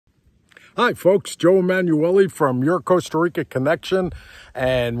Hi folks, Joe Emanuelli from your Costa Rica Connection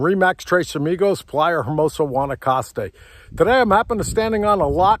and Remax Tres Amigos, Playa, Hermosa, Guanacaste. Today I'm standing on a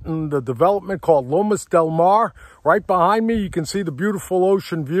lot in the development called Lomas del Mar. Right behind me you can see the beautiful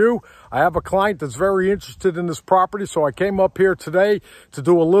ocean view. I have a client that's very interested in this property, so I came up here today to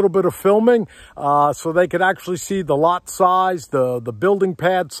do a little bit of filming so they could actually see the lot size, the building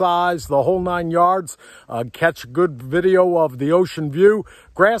pad size, the whole 9 yards, catch a good video of the ocean view.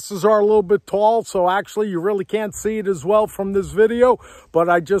 Grasses are a little bit tall, so actually you really can't see it as well from this video, but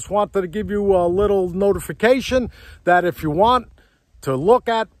I just wanted to give you a little notification that if you want to look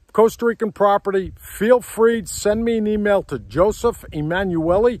at Costa Rican property, feel free to send me an email to Joseph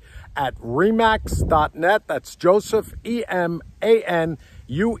Emanuelli at remax.net. That's Joseph, E-M-A-N-U-E-L-L-I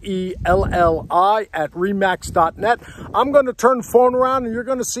at remax.net. I'm going to turn the phone around and you're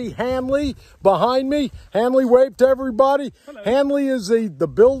going to see Hanley behind me. Hanley, wave to everybody. Hello. Hanley is the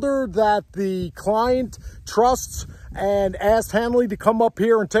builder that the client trusts and asked Hanley to come up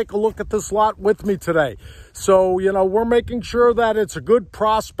here and take a look at this lot with me today. So, you know, we're making sure that it's a good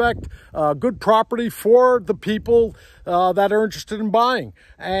prospect, good property for the people that are interested in buying.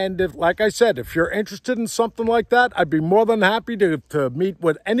 And if, like I said, if you're interested in something like that, I'd be more than happy to meet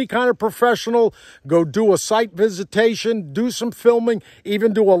with any kind of professional, go do a site visitation, do some filming,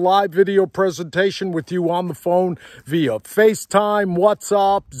 even do a live video presentation with you on the phone via FaceTime,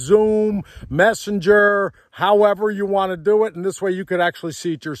 WhatsApp, Zoom, Messenger, however you want to do it. And this way you could actually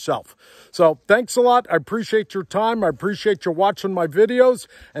see it yourself. So thanks a lot. I appreciate your time. I appreciate you watching my videos.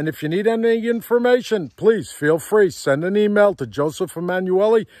 And if you need any information, please feel free. Send an email to Joseph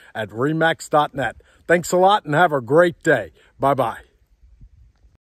Emanuelli at remax.net. Thanks a lot and have a great day. Bye-bye.